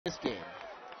this game.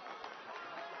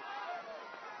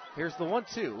 Here's the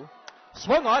 1-2.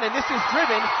 Swung on, and this is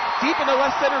driven deep into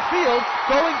left center field.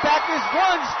 Going back is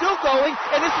one, still going,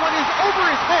 and this one is over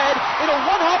his head. It'll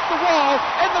one off the wall,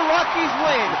 and the Rockies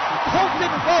win.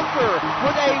 Colton Welker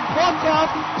with a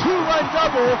walk-off two-run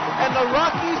double, and the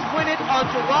Rockies win it on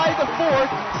July the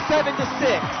 4th,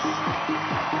 7-6.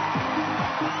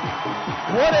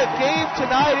 What a game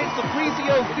tonight at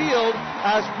Syracuse Field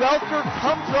as Welker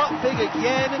comes up big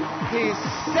again. His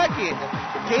second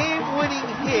game-winning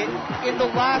hit in the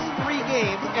last 3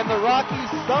 games, and the Rockies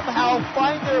somehow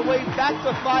find their way back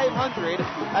to 500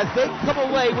 as they come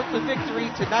away with the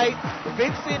victory tonight.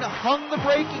 Vincent hung the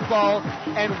breaking ball,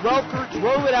 and Welker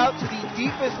drove it out to the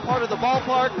deepest part of the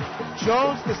ballpark.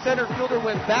 Jones, the center fielder,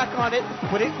 went back on it,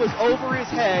 but it was over his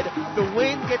head. The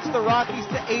win gets the Rockies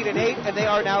to 8-8, and they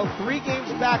are now 3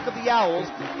 games back of the Owls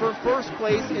for first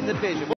place in the division.